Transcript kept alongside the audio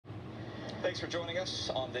Thanks for joining us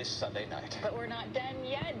on this Sunday night. But we're not done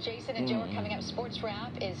yet. Jason and Joe are coming up. Sports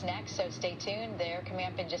Wrap is next, so stay tuned. They're coming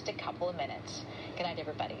up in just a couple of minutes. Good night,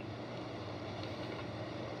 everybody.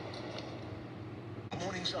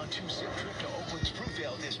 Mornings on 2-zip trip to Oakland's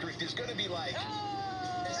Fruitvale District is going to be like...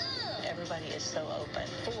 Everybody is so open.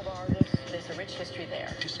 Full of artists. There's a rich history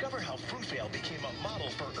there. Discover how Fruitvale became a model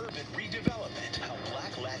for urban redevelopment. How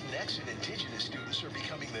Black, Latinx, and Indigenous students are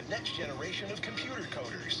becoming the next generation of computer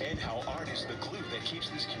coders. And how art is the glue that keeps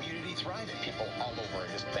this community thriving. People all over are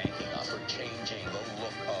just banking up or changing the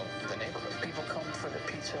look of the neighborhood. People come for the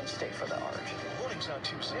pizza and stay for the art. Mornings on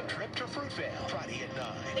 2-zip trip to Fruitvale. Friday at 9.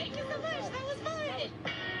 Thank you so much. That was fun.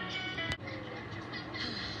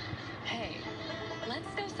 Hey,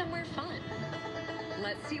 let's go somewhere fun.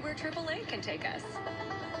 Let's see where AAA can take us.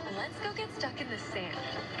 Let's go get stuck in the sand.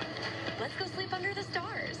 Let's go sleep under the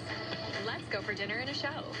stars. Let's go for dinner and a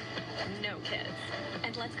show. No kids.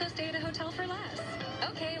 And let's go stay at a hotel for less.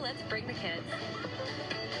 Okay, let's bring the kids.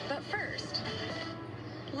 But first,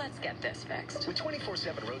 let's get this fixed. With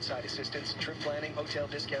 24/7 roadside assistance, trip planning, hotel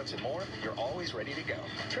discounts, and more, you're always ready to go.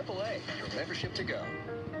 AAA, your membership to go.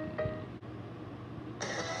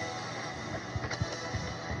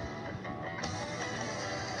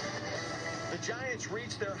 The Giants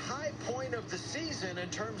reached their high point of the season in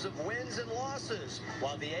terms of wins and losses,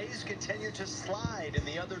 while the A's continue to slide in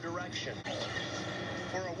the other direction.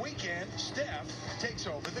 For a weekend, Steph takes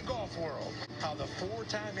over the golf world. How the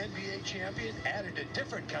four-time NBA champion added a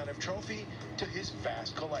different kind of trophy to his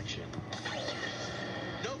vast collection.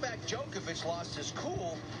 Novak Djokovic lost his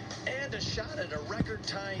cool and a shot at a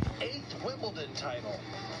record-tying 8th Wimbledon title.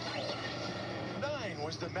 9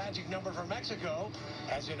 was the magic number for Mexico,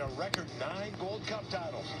 as in a record 9 Gold Cup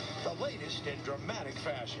titles, the latest in dramatic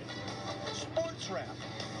fashion. Sports Wrap.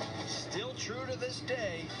 Still true to this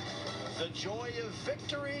day, the joy of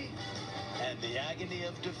victory and the agony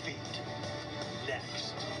of defeat.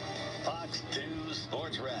 Next. Fox 2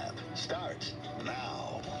 Sports Wrap starts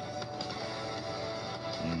now.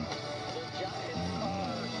 The Giants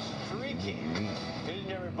are streaking. Good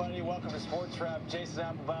evening, everybody. Welcome to Sports Wrap. Jason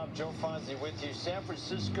Applebaum, Joe Fonzie with you. San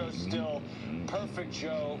Francisco still perfect,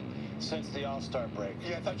 Joe, since the All-Star break.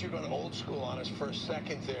 Yeah, I thought you were going old school on us for a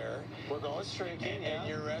second there. We're going streaking, And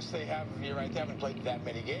you're right, they haven't played that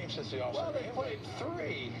many games since the All-Star Well, game. they played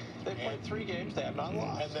 3. They played 3 games. They have not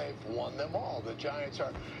lost. And they've won them all. The Giants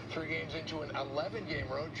are 3 games into an 11-game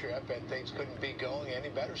road trip, and things couldn't be going any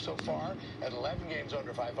better so far. At 11 games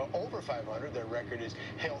over 500, their record is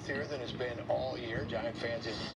healthier than it's been all year. Giant fans in